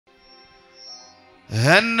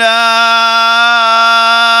And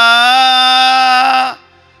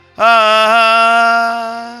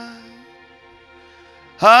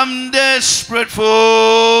I'm desperate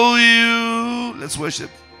for you. Let's worship.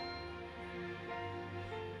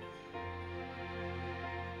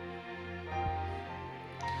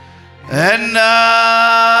 And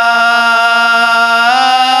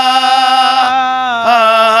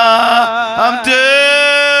I'm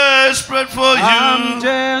desperate for you. I'm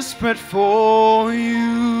desperate for you.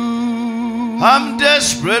 I'm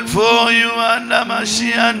desperate for you.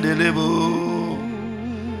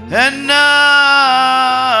 And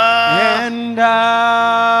I'm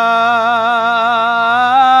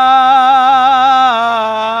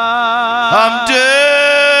I'm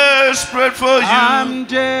desperate for you. I'm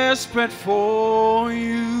desperate for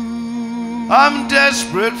you. I'm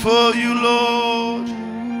desperate for you, Lord.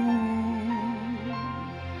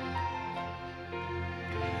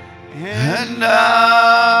 And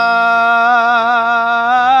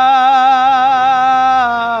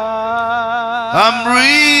I'm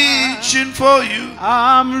reaching for you.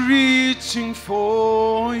 I'm reaching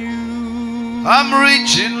for you. I'm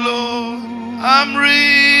reaching, Lord. I'm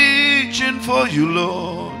reaching for you,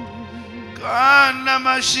 Lord. And I'm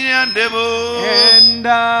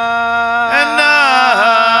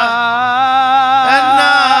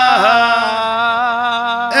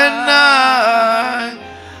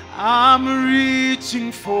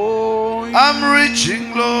reaching for you. I'm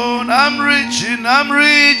reaching, Lord. I'm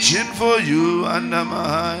reaching for you. And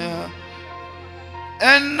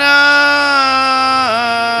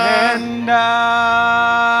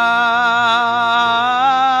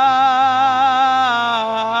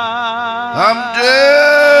I'm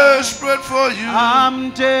desperate for you. I'm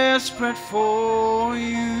desperate for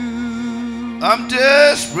you. I'm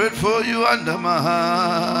desperate for you. Under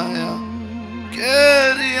Mahaya.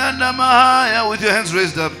 Carry under Mahaya with your hands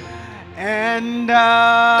raised up.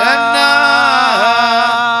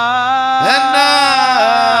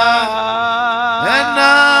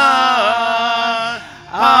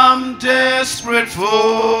 I'm desperate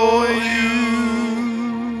for you.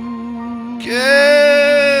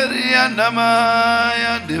 Carry under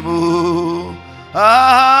Mahaya debo.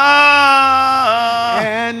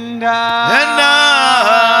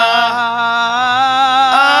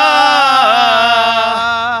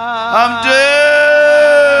 I'm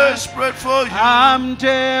desperate for you. I'm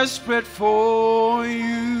desperate for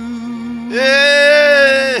you.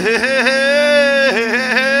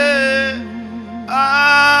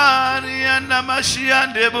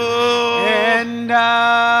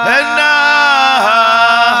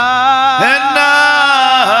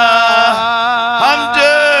 I'm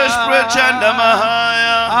desperate,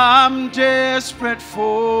 Chandamahaya. I'm desperate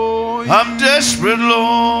for you. I'm desperate,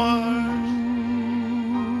 Lord.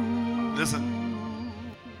 Listen.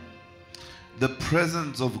 The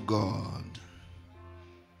presence of God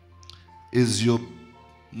is your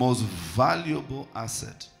most valuable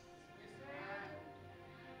asset.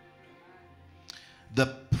 The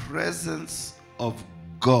presence of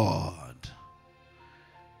God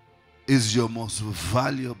is your most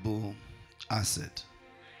valuable asset.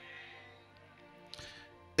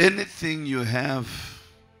 Anything you have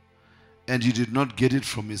and you did not get it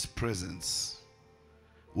from His presence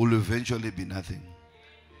will eventually be nothing.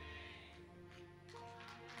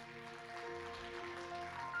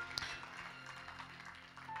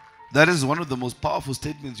 That is one of the most powerful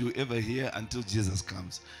statements you ever hear until Jesus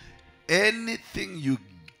comes. Anything you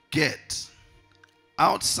get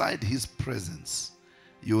outside His presence,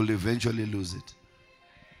 you will eventually lose it.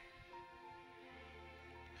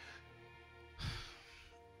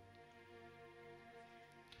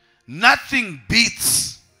 Nothing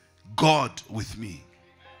beats God with me.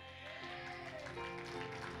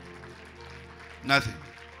 Nothing.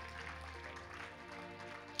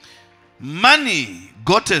 Money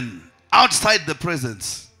gotten outside the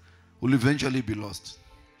presence will eventually be lost.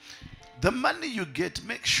 The money you get,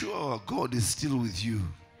 make sure God is still with you.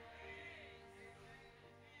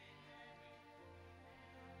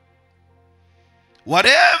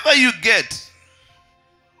 Whatever you get,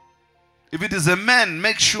 if it is a man,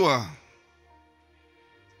 make sure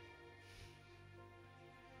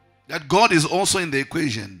that God is also in the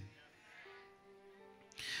equation.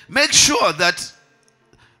 Make sure that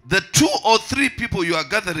the 2 or 3 people you are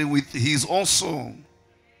gathering with, He is also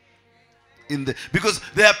in the... Because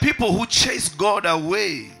there are people who chase God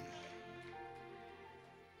away.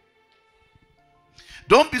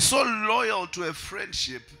 Don't be so loyal to a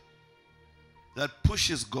friendship that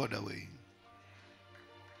pushes God away.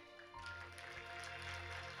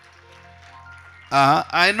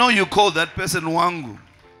 I know you call that person Wangu,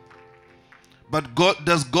 But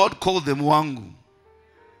does God call them wangu?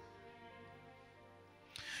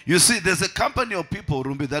 You see, there's a company of people,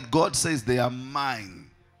 Rumbi, that God says they are mine.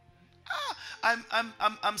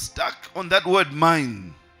 I'm stuck on that word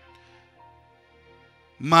mine.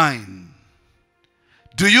 Mine.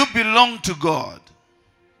 Do you belong to God?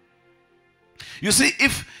 You see,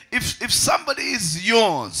 if somebody is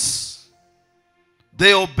yours,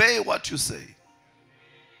 they obey what you say.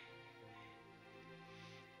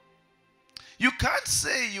 You can't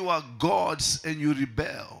say you are God's and you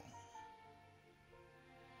rebel.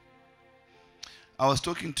 I was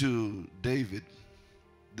talking to David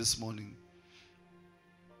this morning,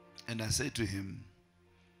 and I said to him,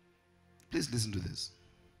 please listen to this.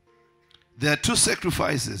 There are two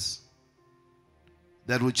sacrifices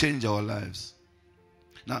that will change our lives.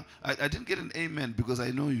 Now, I didn't get an amen because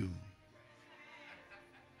I know you.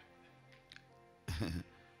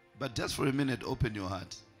 But just for a minute, open your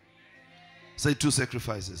heart. Say two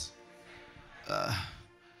sacrifices.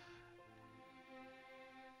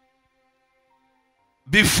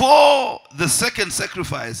 Before the second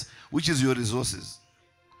sacrifice, which is your resources,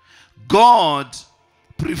 God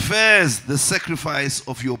prefers the sacrifice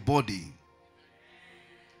of your body.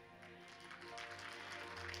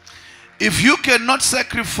 If you cannot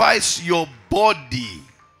sacrifice your body,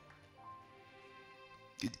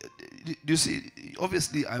 do you see,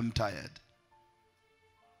 obviously I'm tired.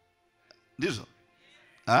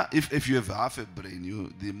 If you have half a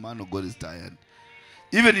brain, the man of God is tired.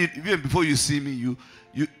 Even before you see me, you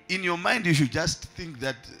in your mind you should just think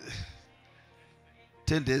that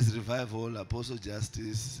 10 days revival, apostle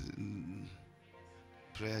justice,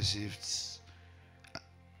 prayer shifts.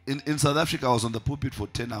 In South Africa, I was on the pulpit for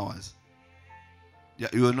 10 hours. Yeah,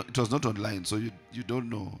 it was not online, so you don't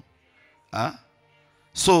know.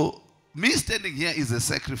 So me standing here is a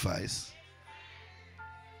sacrifice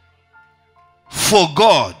for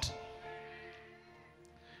God.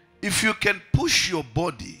 If you can push your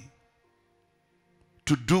body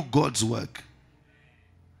to do God's work,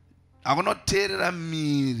 I will not tell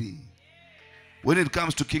you when it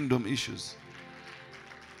comes to kingdom issues.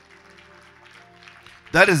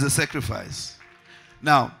 That is a sacrifice.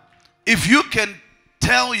 Now, if you can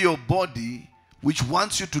tell your body, which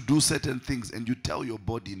wants you to do certain things, and you tell your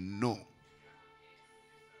body no.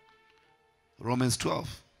 Romans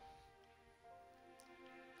 12.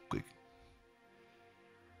 Quick.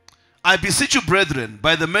 I beseech you, brethren,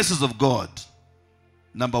 by the mercies of God,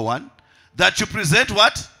 number one, that you present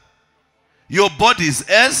what? Your bodies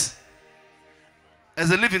as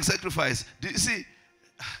a living sacrifice. Do you see?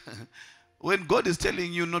 When God is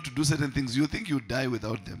telling you not to do certain things, you think you die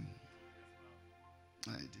without them.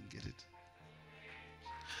 I didn't get it.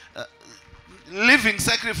 Living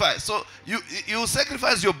sacrifice. So you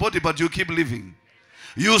sacrifice your body, but you keep living.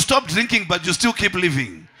 You stop drinking, but you still keep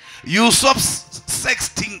living. You stop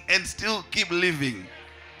sexting and still keep living.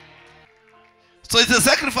 So it's a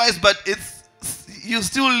sacrifice, but you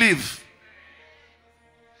still live.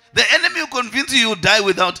 The enemy will convince you die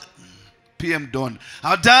without PM Dawn.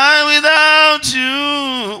 I'll die without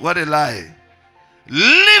you. What a lie.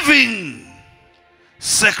 Living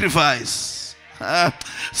sacrifice.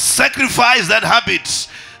 Sacrifice that habit.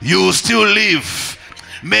 You still live.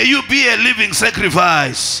 May you be a living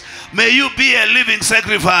sacrifice. May you be a living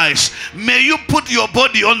sacrifice. May you put your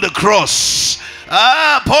body on the cross.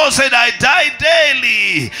 Paul said, I die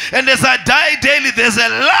daily. And as I die daily, there's a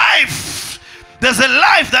life. There's a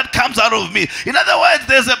life that comes out of me. In other words,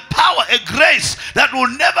 there's a power, a grace that will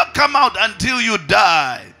never come out until you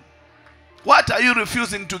die. What are you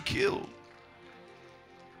refusing to kill?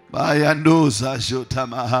 What is it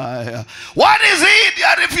you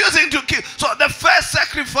are refusing to kill? So the first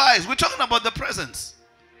sacrifice, we're talking about the presence.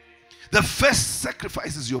 The first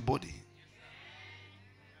sacrifice is your body.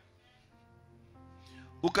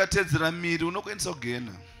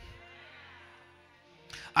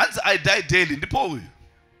 As I die daily,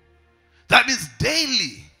 that means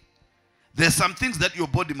daily there's some things that your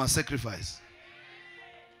body must sacrifice.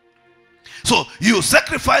 So you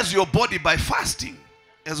sacrifice your body by fasting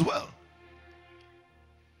as well.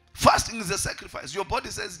 Fasting is a sacrifice. Your body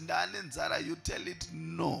says, Nzara, you tell it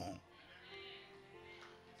no.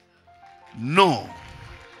 No.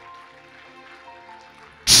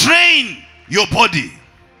 Train your body.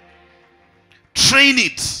 Train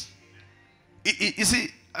it. You see,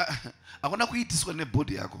 I want to eat this one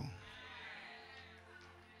body. And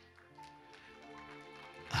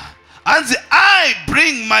I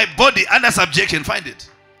bring my body under subjection. Find it.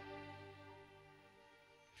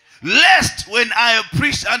 Lest when I have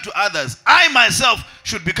preached unto others, I myself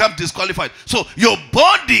should become disqualified. So your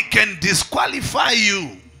body can disqualify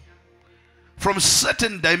you from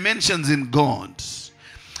certain dimensions in God.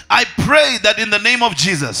 I pray that in the name of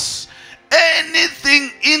Jesus,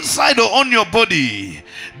 anything inside or on your body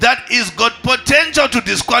that is got potential to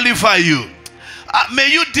disqualify you, may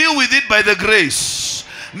you deal with it by the grace.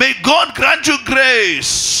 May God grant you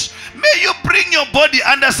grace. May you bring your body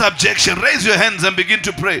under subjection. Raise your hands and begin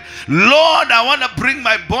to pray. Lord, I want to bring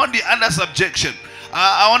my body under subjection.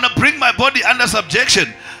 I want to bring my body under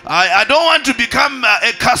subjection. I don't want to become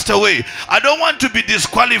a castaway. I don't want to be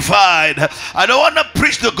disqualified. I don't want to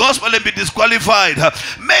preach the gospel and be disqualified.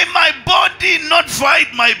 May my body not fight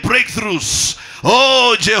my breakthroughs.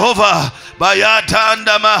 Oh, Jehovah.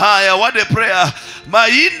 Bayatanda Mahaya. What a prayer.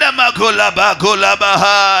 Mainda Makolaba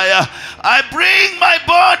Kolabahaya. I bring my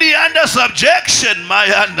body under subjection.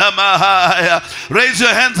 Mayanda Mahaya. Raise your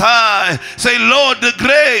hands high. Say, Lord, the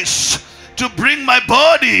grace to bring my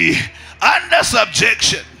body under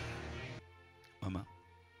subjection. Mama.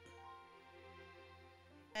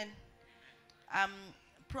 And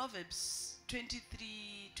Proverbs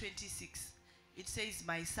 23:26, it says,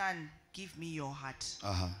 my son, give me your heart.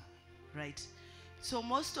 Right? So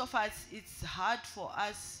most of us, it's hard for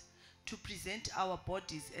us to present our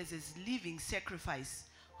bodies as a living sacrifice,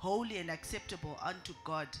 holy and acceptable unto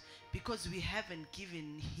God, because we haven't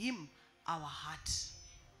given him our heart.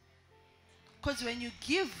 Because when you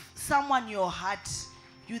give someone your heart,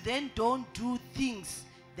 you then don't do things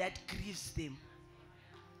that grieves them.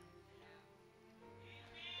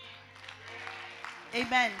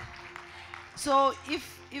 Amen. So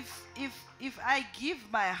if I give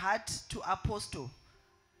my heart to Apostle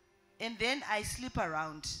and then I sleep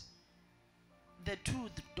around, the two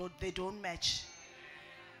they don't match.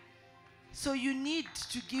 So you need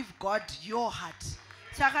to give God your heart.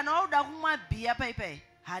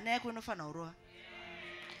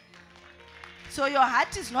 So your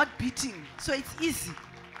heart is not beating, so it's easy.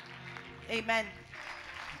 Amen.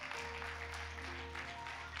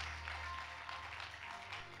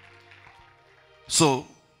 So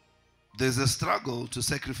there's a struggle to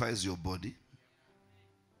sacrifice your body.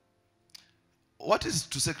 What is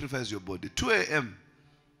to sacrifice your body? 2 a.m.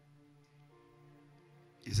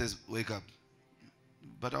 He says, wake up.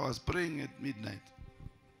 But I was praying at midnight.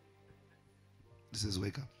 He says,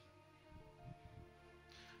 wake up.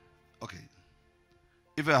 Okay.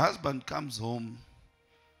 If a husband comes home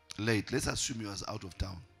late, let's assume he was out of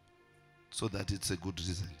town, so that it's a good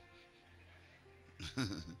reason.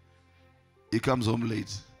 He comes home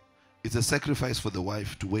late. It's a sacrifice for the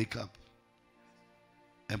wife to wake up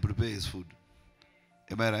and prepare his food.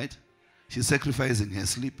 Am I right? She's sacrificing her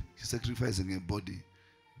sleep. She's sacrificing her body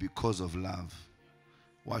because of love.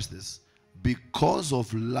 Watch this. Because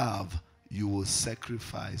of love, you will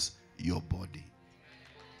sacrifice your body.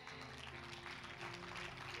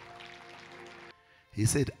 He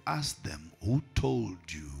said, ask them, who told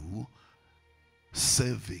you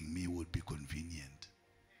serving me would be convenient?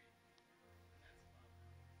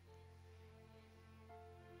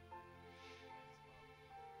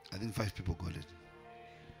 I think 5 people got it.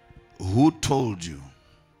 Who told you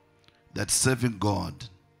that serving God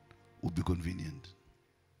would be convenient?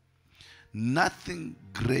 Nothing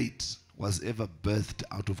great was ever birthed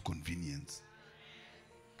out of convenience.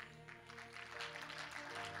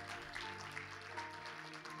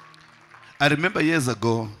 I remember years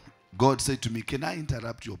ago, God said to me, can I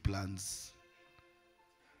interrupt your plans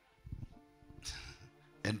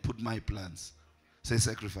and put my plans? Say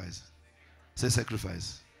sacrifice. Say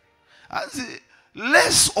sacrifice. I say,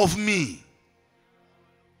 less of me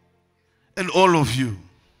and all of you.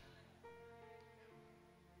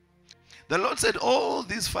 The Lord said all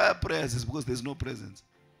these fire prayers is because there's no presence.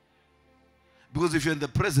 Because if you're in the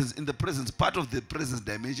presence, part of the presence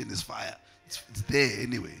dimension is fire. It's there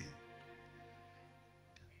anyway.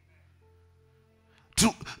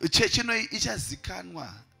 To church, you know, ichazikanwa.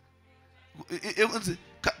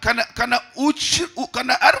 Kana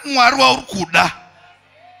armwarwa urkuda.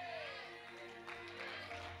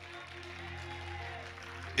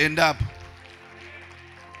 End up.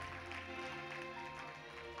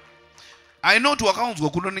 I know to accounts go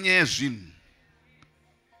kunonye zvinhu.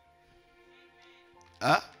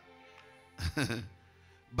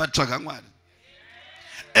 But tsvakamwari.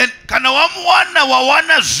 And kana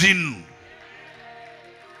wawana zvinhu.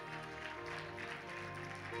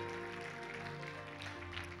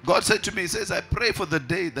 God said to me, he says, I pray for the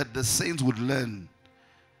day that the saints would learn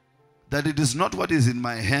that it is not what is in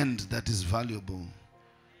my hand that is valuable.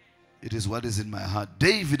 It is what is in my heart.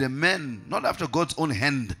 David, a man, not after God's own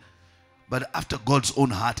hand, but after God's own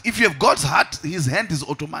heart. If you have God's heart, his hand is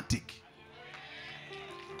automatic.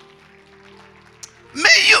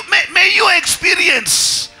 May you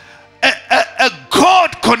experience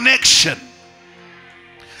connection.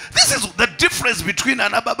 This is the difference between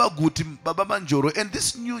Anababa Guti, Baba Manjoro, and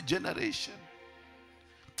this new generation.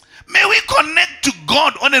 May we connect to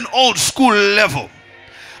God on an old school level.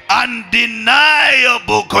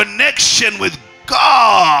 Undeniable connection with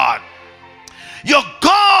God. Your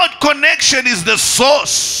God connection is the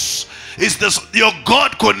source. Is your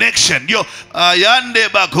God connection. Your say,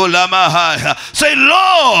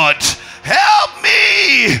 Lord, help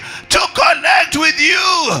me to connect with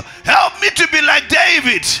you. Help me to be like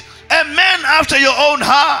David, a man after your own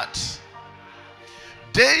heart.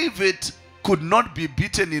 David could not be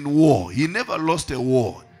beaten in war. He never lost a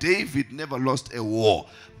war. David never lost a war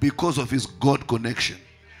because of his God connection.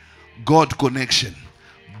 God connection.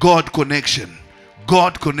 God connection.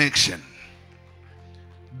 God connection.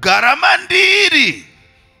 Garamandiri.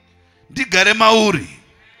 Di garemauri.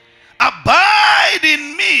 Abide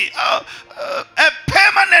in me. A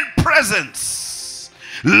permanent presence.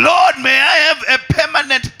 Lord, may I have a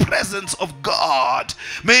permanent presence of God.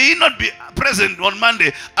 May he not be present on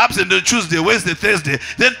Monday, absent on Tuesday, Wednesday, Thursday.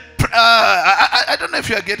 Then I don't know if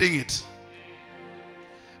you are getting it.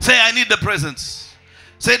 Say, I need the presence.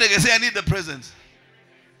 Say it again. Say, I need the presence.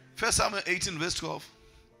 1 Samuel 18 verse 12.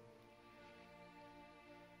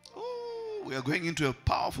 Oh, we are going into a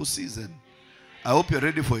powerful season. I hope you're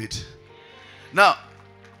ready for it. Now,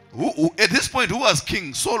 at this point, who was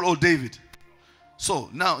king, Saul or David?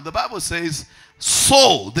 So, now the Bible says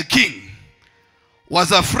Saul, the king,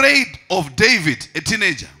 was afraid of David, a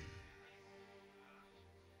teenager.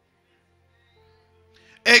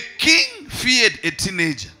 A king feared a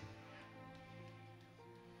teenager.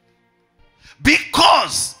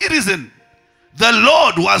 Because, the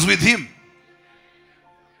Lord was with him.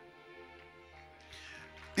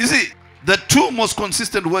 You see, the two most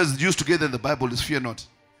consistent words used together in the Bible is fear not.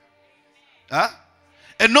 Huh?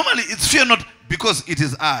 And normally it's fear not because it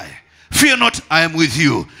is I. Fear not, I am with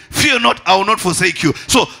you. Fear not, I will not forsake you.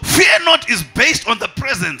 So fear not is based on the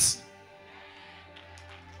presence.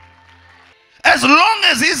 As long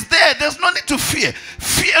as he's there, there's no need to fear.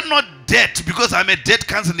 Fear not debt because I'm a debt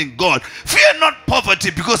cancelling God. Fear not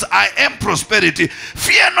poverty because I am prosperity.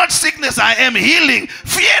 Fear not sickness, I am healing.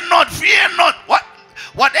 Fear not.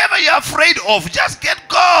 Whatever you're afraid of, just get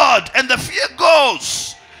God and the fear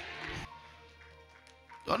goes.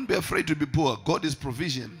 Don't be afraid to be poor. God is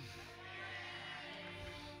provision.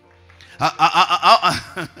 Are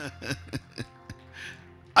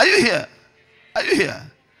you here? Are you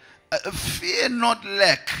here? Fear not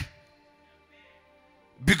lack,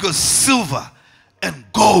 because silver and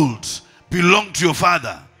gold belong to your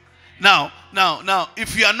Father. Now,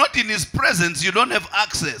 if you are not in his presence, you don't have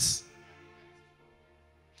access.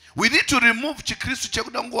 We need to remove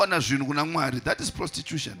that is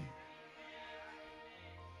prostitution.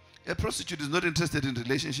 A prostitute is not interested in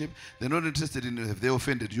relationship. They're not interested in if they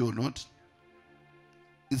offended you or not.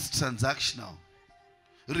 It's transactional.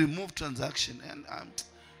 Remove transaction. And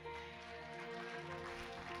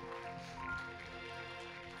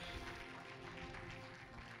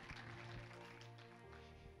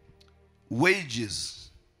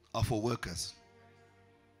wages are for workers.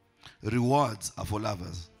 Rewards are for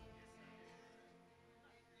lovers.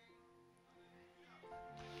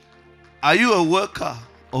 Are you a worker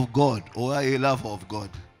of God or are you a lover of God?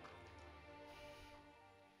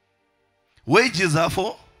 Wages are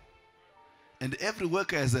for, and every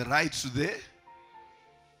worker has a right to their,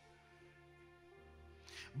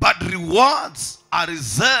 but rewards are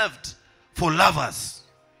reserved for lovers.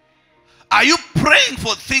 Are you praying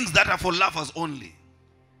for things that are for lovers only?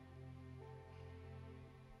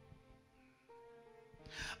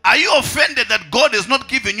 Are you offended that God has not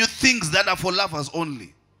given you things that are for lovers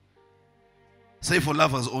only? Say for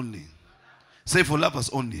lovers only. Say for lovers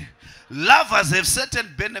only. Lovers have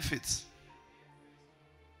certain benefits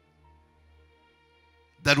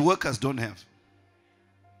that workers don't have.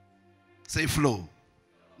 Say flow.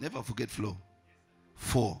 Never forget flow.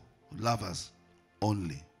 For lovers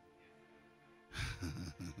only.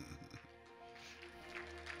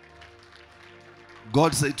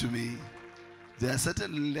 God said to me, there are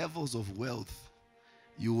certain levels of wealth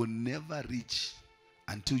you will never reach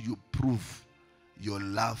until you prove your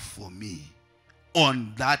love for me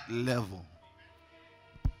on that level.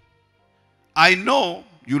 I know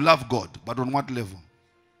you love God, but on what level?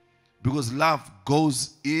 Because love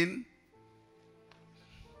goes in.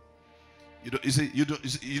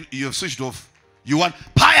 You have switched off. You want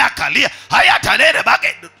paya kalia, haya tanere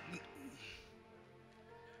bucket.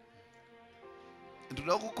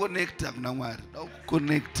 Connector.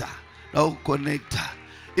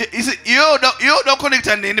 You don't connect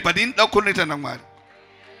to anybody. Don't connect to anybody.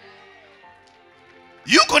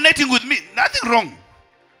 You connecting with me, nothing wrong.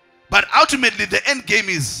 But ultimately the end game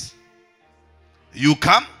is you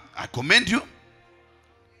come, I commend you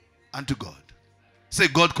unto God. Say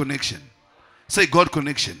God connection. Say God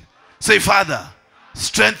connection. Say Father,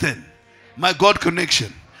 strengthen my God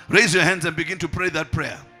connection. Raise your hands and begin to pray that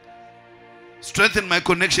prayer. Strengthen my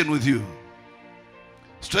connection with you.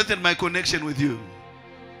 Strengthen my connection with you.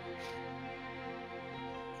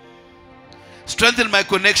 Strengthen my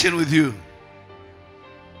connection with you.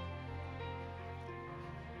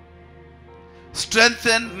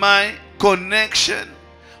 Strengthen my connection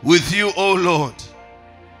with you, O Lord.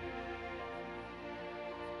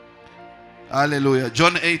 Hallelujah.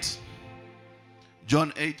 John 8.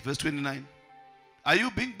 John 8 verse 29. Are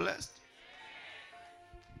you being blessed?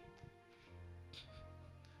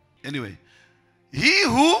 Anyway. He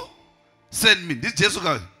who sent me. This is Jesus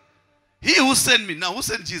God. He who sent me. Now who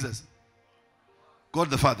sent Jesus? God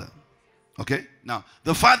the Father. Okay? Now,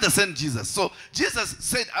 the Father sent Jesus. So, Jesus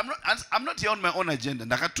said, I'm not here on my own agenda.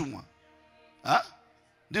 Ndakatumwa. Huh?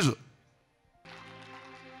 This one.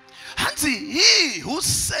 Hansi, he who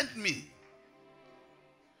sent me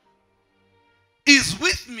is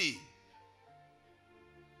with me.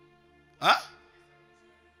 Huh?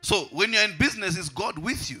 So, when you're in business, is God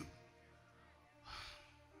with you?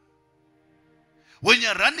 When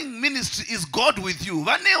you're running ministry, is God with you?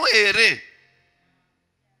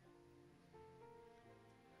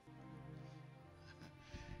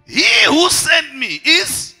 He who sent me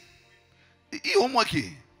is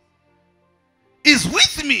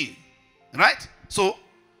with me. Right? So,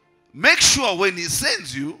 make sure when he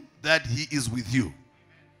sends you that he is with you.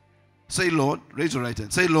 Say, Lord, raise your right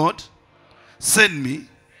hand. Say, Lord, send me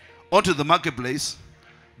onto the marketplace,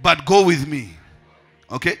 but go with me.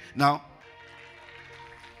 Okay? Now,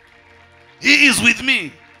 he is with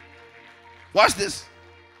me. Watch this.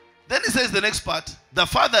 Then he says the next part. The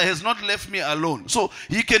Father has not left me alone. So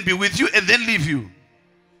he can be with you and then leave you.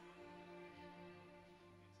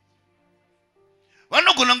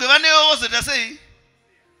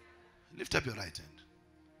 Lift up your right hand.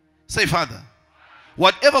 Say, Father,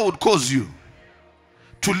 whatever would cause you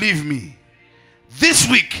to leave me, this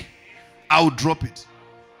week I will drop it.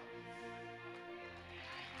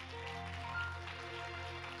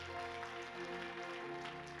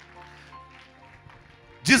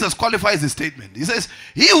 Jesus qualifies the statement. He says,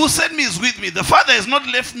 he who sent me is with me. The Father has not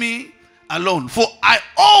left me alone. For I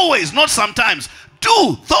always, not sometimes,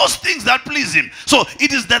 do those things that please him. So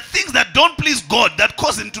it is the things that don't please God that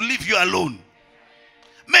cause him to leave you alone.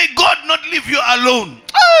 May God not leave you alone.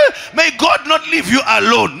 May God not leave you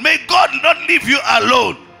alone. May God not leave you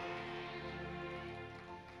alone.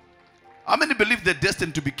 How many believe they're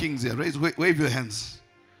destined to be kings here? Wave your hands.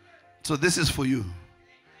 So this is for you.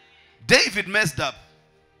 David messed up.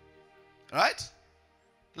 Right?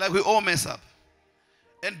 Like we all mess up.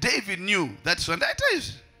 And David knew that when that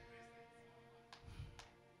is.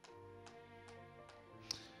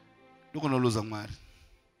 You're going to lose a money.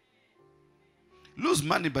 Lose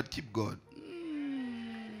money but keep God.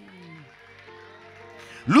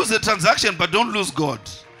 Lose a transaction but don't lose God.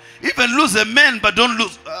 Even lose a man but don't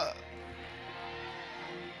lose.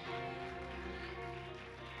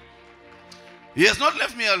 He has not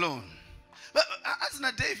left me alone. But as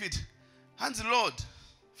not David. Hands Lord,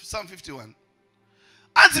 Psalm 51.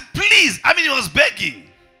 Hands, please, he was begging.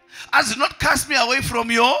 Hands, do not cast me away from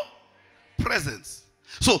your presence.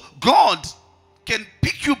 So God can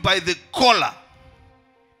pick you by the collar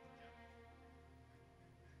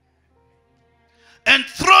and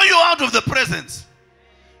throw you out of the presence.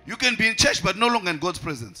 You can be in church but no longer in God's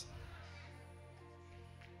presence.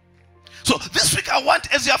 So this week I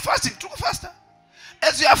want, as you are fasting, to go faster.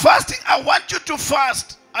 As you are fasting, I want you to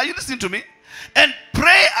fast. Are you listening to me? And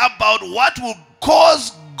pray about what will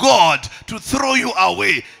cause God to throw you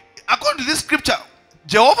away. According to this scripture,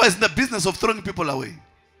 Jehovah is in the business of throwing people away.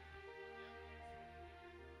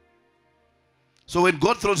 So when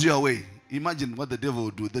God throws you away, imagine what the devil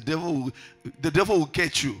will do. The devil will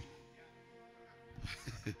catch you.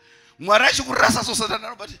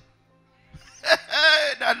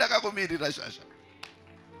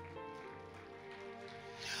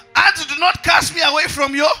 And do not cast me away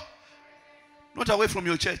from your, not away from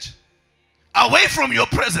your church, away from your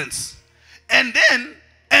presence. And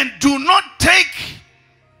do not take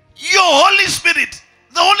your Holy Spirit.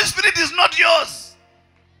 The Holy Spirit is not yours.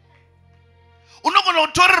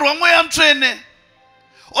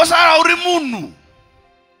 Osara uri munu.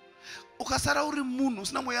 Ukasara uri munu,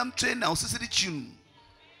 usina moya mtrena, usisiri chinu.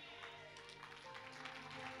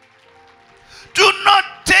 Do not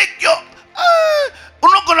take your,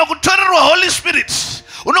 unogona kutorerwa Holy Spirit.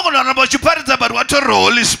 Unogona kuramba uchiparidza but watorerwa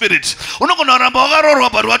Holy Spirit. Unogona kuramba wakaroorwa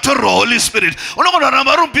but watorerwa Holy Spirit. Unogona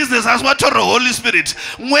kuramba uri business asi watorerwa Holy Spirit.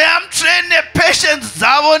 Mweya mutsvene patience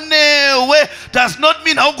dzavo newe does not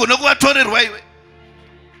mean haugone kuvatorerwa iwe.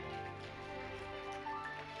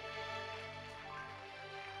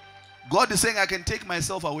 God is saying, I can take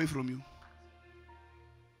myself away from you.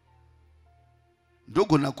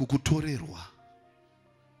 Ndogona kukutorerwa.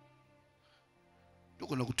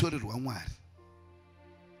 Ndogona kutorerwa Mwari.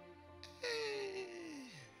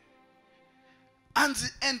 And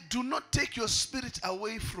do not take your spirit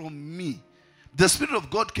away from me. The Spirit of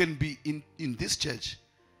God can be in this church,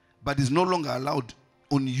 but is no longer allowed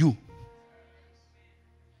on you.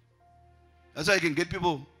 That's why you can get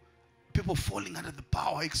people falling under the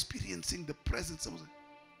power, experiencing the presence of God.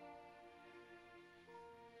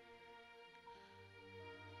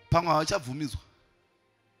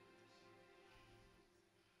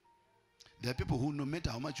 There are people who, no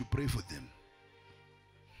matter how much you pray for them,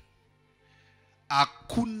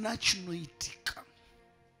 hakuna chinoitika.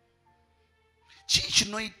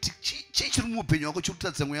 Chinoitika chiri muupenyu hwako chiri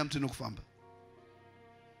kutadza mweya mutsvene kufamba.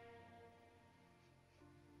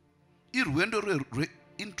 Irwendo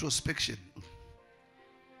reintrospection.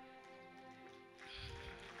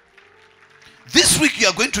 This week you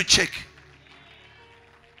are going to check.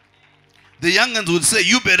 The young ones would say,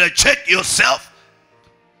 you better check yourself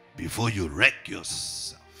before you wreck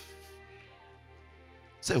yourself.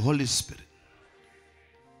 Say, Holy Spirit,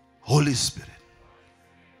 Holy Spirit,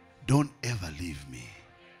 don't ever leave me.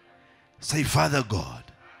 Say, Father God,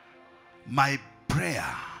 my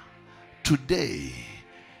prayer today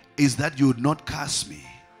is that you would not cast me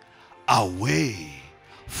away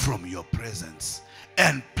from your presence.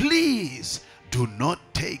 And please do not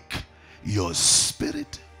take your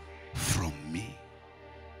spirit from me.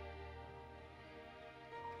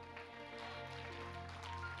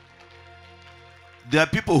 There are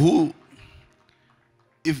people who,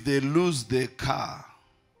 if they lose their car,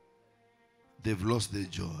 they've lost their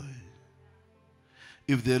joy.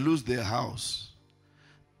 If they lose their house,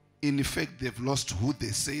 in effect, they've lost who they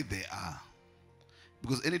say they are.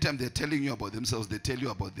 Because anytime they're telling you about themselves, they tell you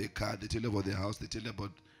about their car, they tell you about their house, they tell you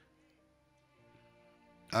about...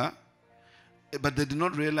 But they did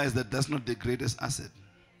not realize that that's not the greatest asset.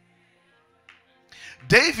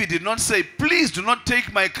 David did not say, please do not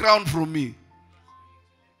take my crown from me.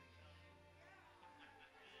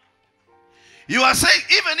 You are saying,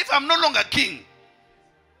 even if I'm no longer king,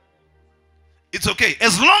 it's okay.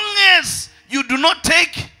 As long as you do not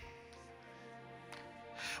take...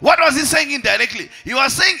 What was he saying indirectly? He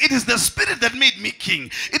was saying, it is the Spirit that made me king.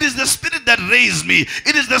 It is the Spirit that raised me.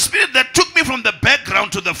 It is the Spirit that took me from the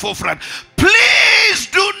background to the forefront. Please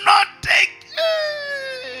do not take...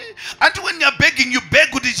 And when you're begging, you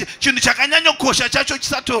beg with it.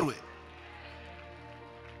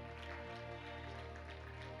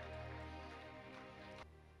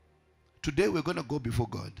 Today we're going to go before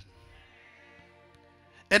God.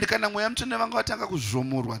 And kana mweya mutsvene vanga vatanga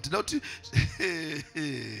kuzvomorwa tida kuti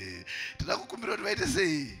tida kukumbira kuti vaite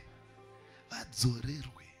sei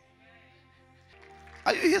vadzorerwe.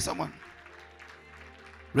 Are you here, someone?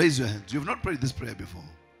 Raise your hands. You have not prayed this prayer before.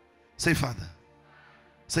 Say, Father.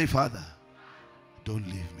 Say, Father, don't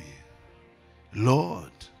leave me.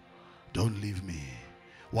 Lord, don't leave me.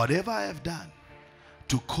 Whatever I have done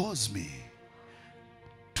to cause me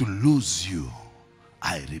to lose you,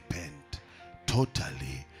 I repent.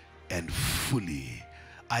 Totally and fully,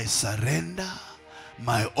 I surrender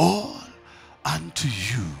my all unto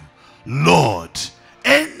you. Lord,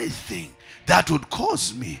 anything that would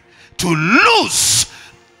cause me to lose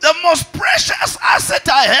the most precious asset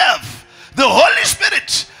I have, the Holy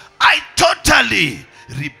Spirit, I totally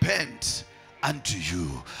repent unto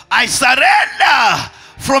you. I surrender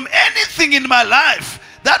from anything in my life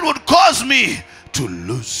that would cause me to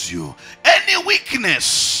lose you. Any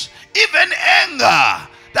weakness, even anger,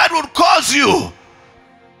 that would cause you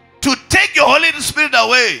to take your Holy Spirit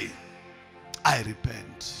away, I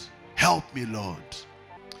repent. Help me, Lord.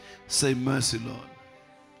 Say, mercy, Lord.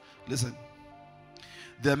 Listen,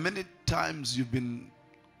 there are many times you've been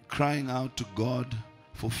crying out to God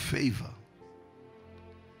for favor.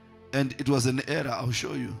 And it was an error. I'll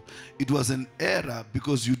show you. It was an error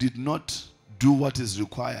because you did not do what is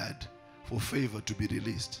required for favor to be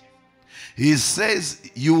released. He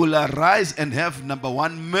says you will arise and have, number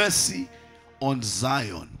one, mercy on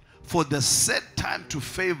Zion. For the set time to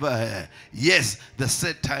favor her. Yes, the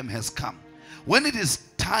set time has come. When it is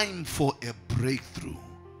time for a breakthrough,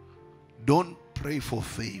 don't pray for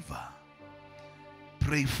favor.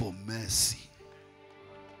 Pray for mercy.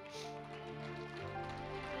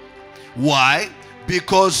 Why?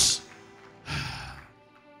 Because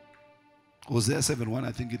Hosea 7:1,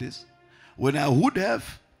 I think it is. When I would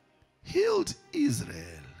have healed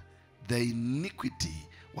Israel, the iniquity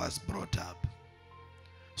was brought up.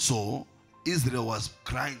 So Israel was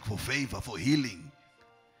crying for favor, for healing,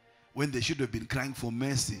 when they should have been crying for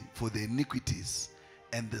mercy for the iniquities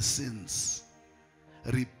and the sins.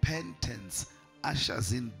 Repentance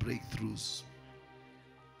ushers in breakthroughs.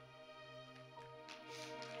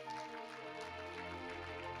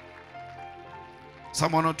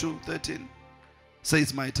 Psalm 102:13 says,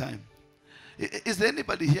 it's my time. Is there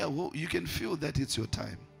anybody here who you can feel that it's your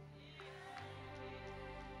time?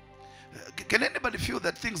 Can anybody feel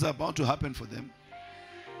that things are about to happen for them?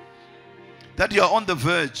 That you are on the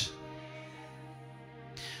verge.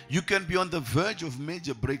 You can be on the verge of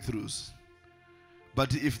major breakthroughs.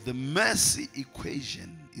 But if the mercy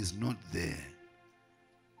equation is not there,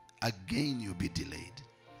 again you'll be delayed.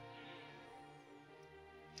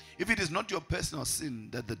 If it is not your personal sin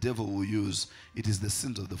that the devil will use, it is the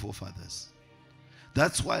sins of the forefathers.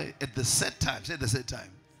 That's why at the set time, say the set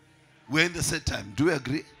time. We're in the set time. Do we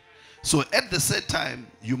agree? So at the set time,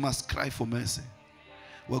 you must cry for mercy.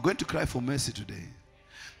 We're going to cry for mercy today.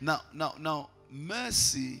 Now,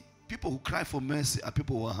 mercy, people who cry for mercy are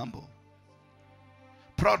people who are humble.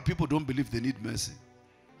 Proud people don't believe they need mercy.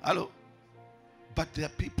 Hello? But there are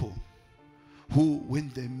people who, when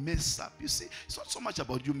they mess up, you see, it's not so much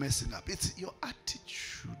about you messing up, it's your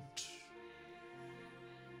attitude.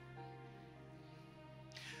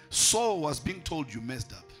 Saul was being told you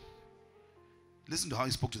messed up. Listen to how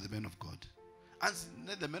he spoke to the men of God. And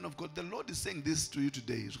the men of God, the Lord is saying this to you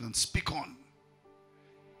today. You can speak on.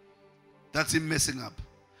 That's him messing up.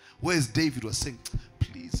 Whereas David was saying,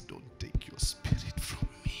 please don't take your spirit from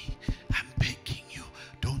me. I'm begging you,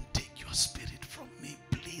 don't take your spirit from me.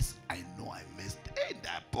 Please, I know I messed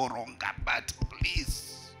up, but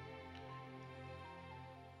please.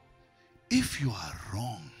 If you are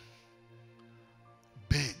wrong,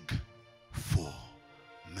 beg for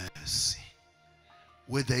mercy.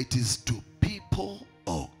 Whether it is to people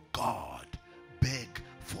or God, beg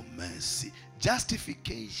for mercy.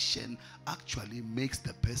 Justification actually makes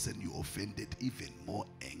the person you offended even more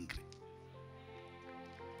angry.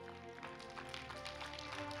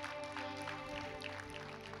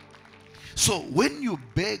 So when you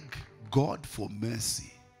beg God for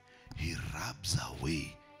mercy, he rubs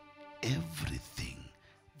away everything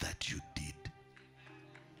that you did.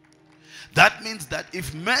 That means that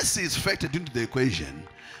if mercy is factored into the equation,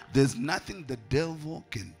 there's nothing the devil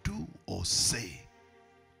can do or say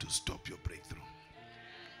to stop your breakthrough.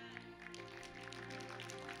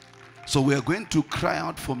 So we are going to cry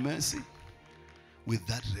out for mercy with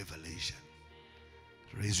that revelation.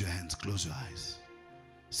 Raise your hands, close your eyes.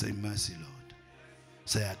 Say, mercy, Lord.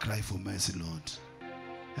 Say, I cry for mercy, Lord.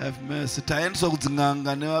 Have mercy.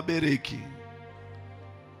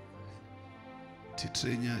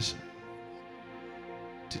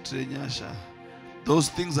 Those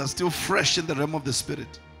things are still fresh in the realm of the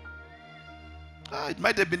spirit. It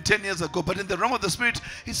might have been 10 years ago, but in the realm of the spirit,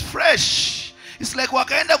 it's fresh. It's like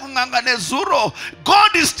wakaenda kunganga nezuro.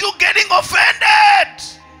 God is still getting offended.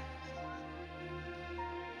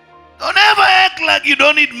 Don't ever act like you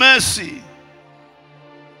don't need mercy.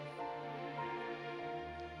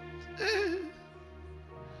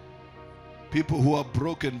 People who are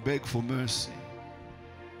broken beg for mercy.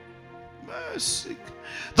 Mercy.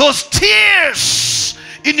 Those tears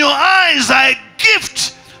in your eyes are a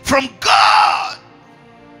gift from God.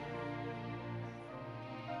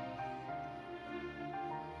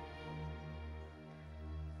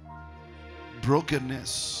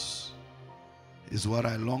 Brokenness is what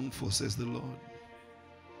I long for, says the Lord.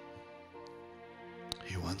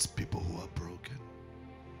 He wants people who are broken.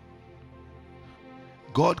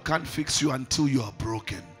 God can't fix you until you are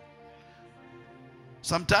broken.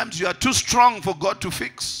 Sometimes you are too strong for God to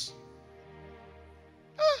fix.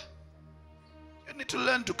 You need to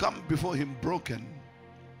learn to come before him broken.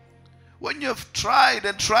 When you have tried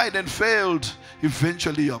and failed,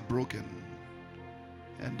 eventually you are broken.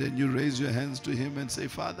 And then you raise your hands to him and say,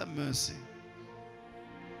 Father, mercy.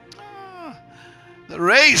 The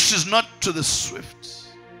race is not to the swift,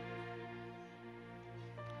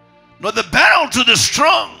 nor the battle to the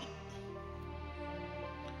strong,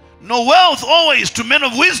 no wealth always to men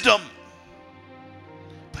of wisdom,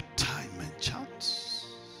 but time and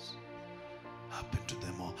chance happen to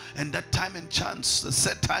them all. And that time and chance, the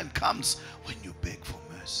set time comes when you beg for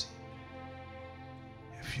mercy.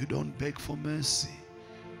 If you don't beg for mercy,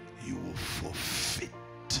 you will forfeit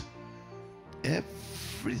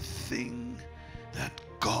everything that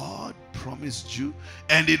God promised you,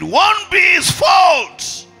 and it won't be his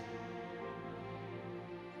fault.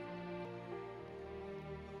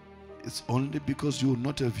 It's only because you would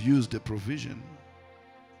not have used the provision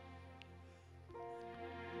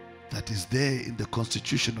that is there in the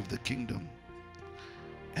constitution of the kingdom.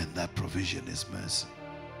 And that provision is mercy.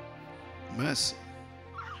 Mercy.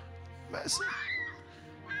 Mercy.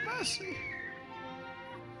 Mercy.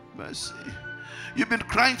 Mercy. You've been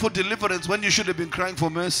crying for deliverance when you should have been crying for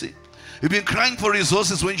mercy. You've been crying for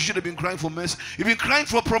resources when you should have been crying for mercy. You've been crying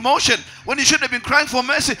for promotion when you should have been crying for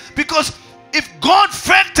mercy. Because if God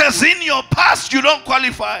factors in your past, you don't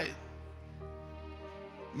qualify.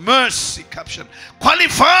 Mercy, caption,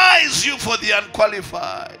 qualifies you for the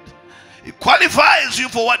unqualified. It qualifies you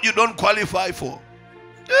for what you don't qualify for.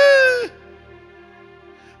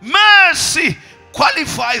 Mercy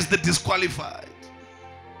qualifies the disqualified.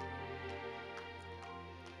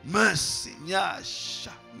 Mercy,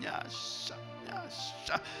 nyasha, nyasha,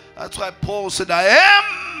 nyasha. That's why Paul said, I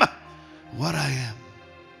am what I am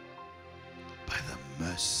by the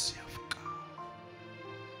mercy of God.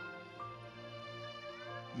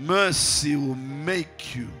 Mercy will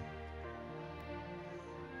make you.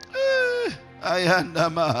 Ayanda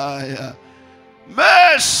Mahaya.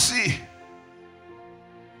 Mercy.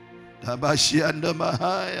 Tabashianda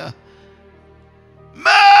Mahaya.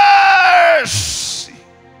 Mercy.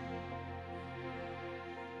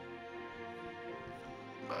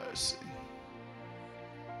 Mercy.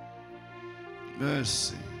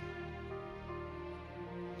 Mercy.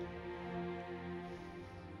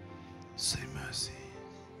 Say mercy.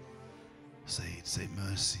 Say it. Say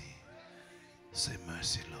mercy. Say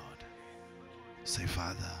mercy, Lord. Say,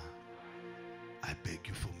 Father, I beg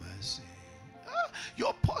you for mercy.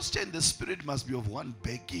 Your posture in the spirit must be of one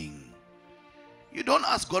begging. You don't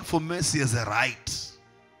ask God for mercy as a right.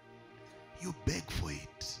 You beg for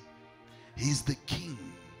it. He's the king.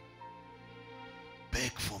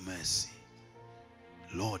 Beg for mercy.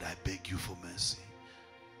 Lord, I beg you for mercy.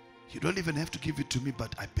 You don't even have to give it to me,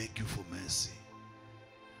 but I beg you for mercy.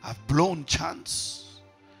 I've blown chance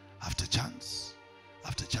after chance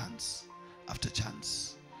after chance after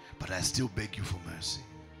chance, but I still beg you for mercy.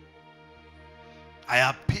 I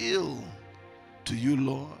appeal to you,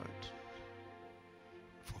 Lord,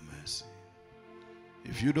 for mercy.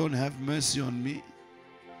 If you don't have mercy on me,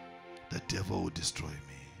 the devil will destroy me.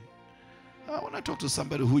 When I talk to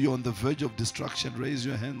somebody who you're on the verge of destruction, raise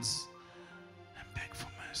your hands and beg for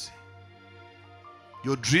mercy.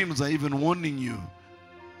 Your dreams are even warning you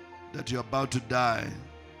that you're about to die.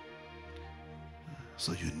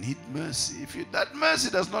 So you need mercy. If that mercy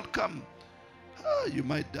does not come, you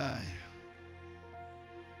might die.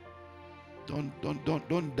 Don't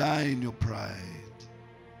die in your pride.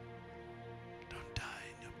 Don't die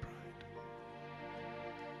in your pride.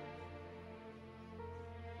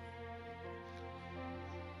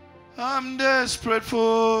 I'm desperate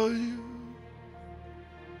for you.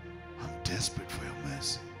 I'm desperate for your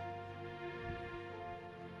mercy.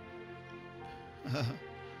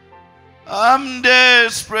 I'm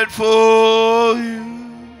desperate for you.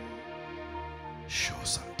 Show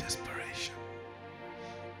some desperation.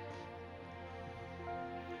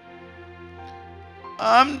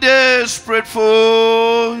 I'm desperate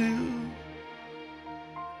for you.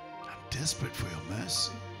 I'm desperate for your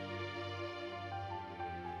mercy.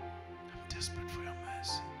 I'm desperate for your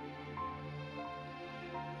mercy.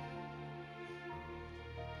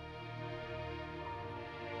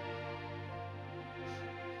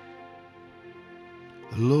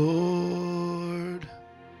 Lord,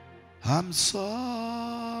 I'm sorry.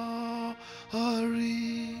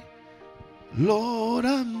 Lord,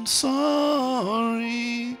 I'm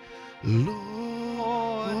sorry.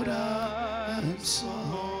 Lord, I'm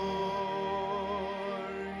sorry.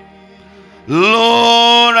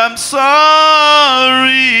 Lord, I'm sorry.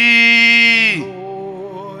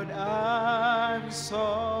 Lord, I'm sorry.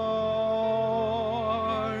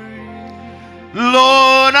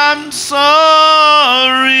 Lord, I'm sorry.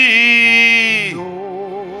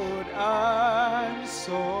 Lord, I'm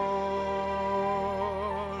sorry.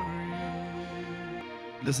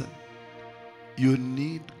 Listen, you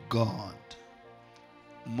need God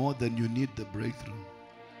more than you need the breakthrough.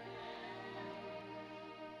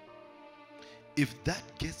 If that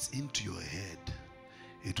gets into your head,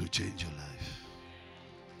 it will change your life.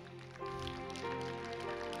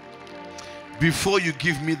 Before you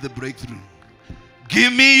give me the breakthrough,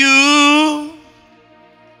 give me you.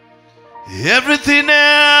 Everything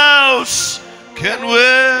else can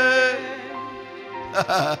wait.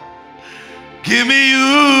 Give me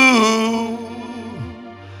you.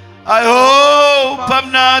 I hope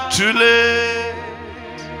I'm not too late.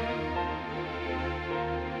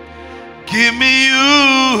 Give me you.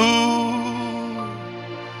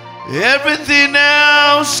 Everything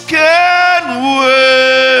else can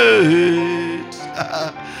wait.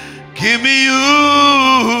 Give me you.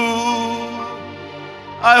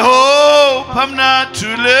 I hope I'm not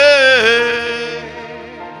too late.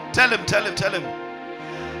 Tell him, tell him, tell him.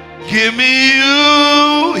 Give me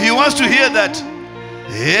you. He wants to hear that.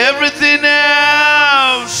 Everything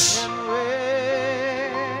else,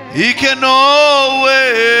 he can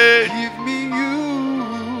always. Give me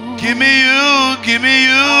you. Give me you. Give me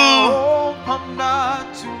you. I hope I'm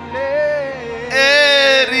not too late.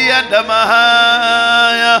 Erianda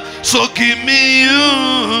Mahaya. So give me you.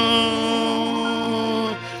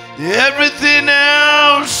 Everything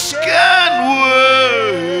else can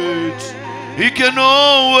wait. He can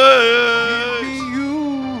always.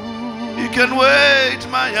 He can wait,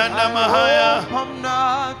 Mayanda Mahaya. I'm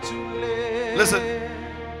not too late. Listen,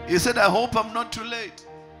 he said, I hope I'm not too late.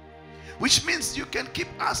 Which means you can keep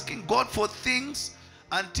asking God for things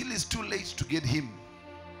until it's too late to get him.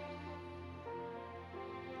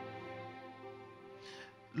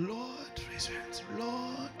 Lord, raise your hands.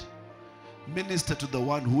 Lord, minister to the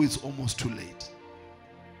one who is almost too late.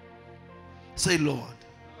 Say, Lord,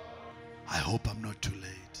 I hope I'm not too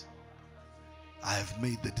late. I have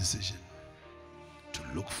made the decision to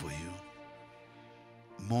look for you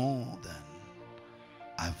more than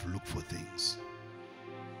I've looked for things.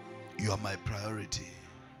 You are my priority.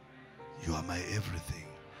 You are my everything.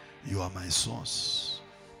 You are my source.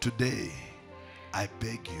 Today, I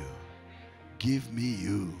beg you, give me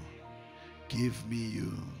you. Give me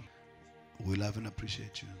you. We love and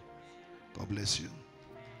appreciate you. God bless you.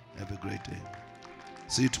 Have a great day.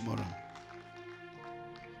 See you tomorrow.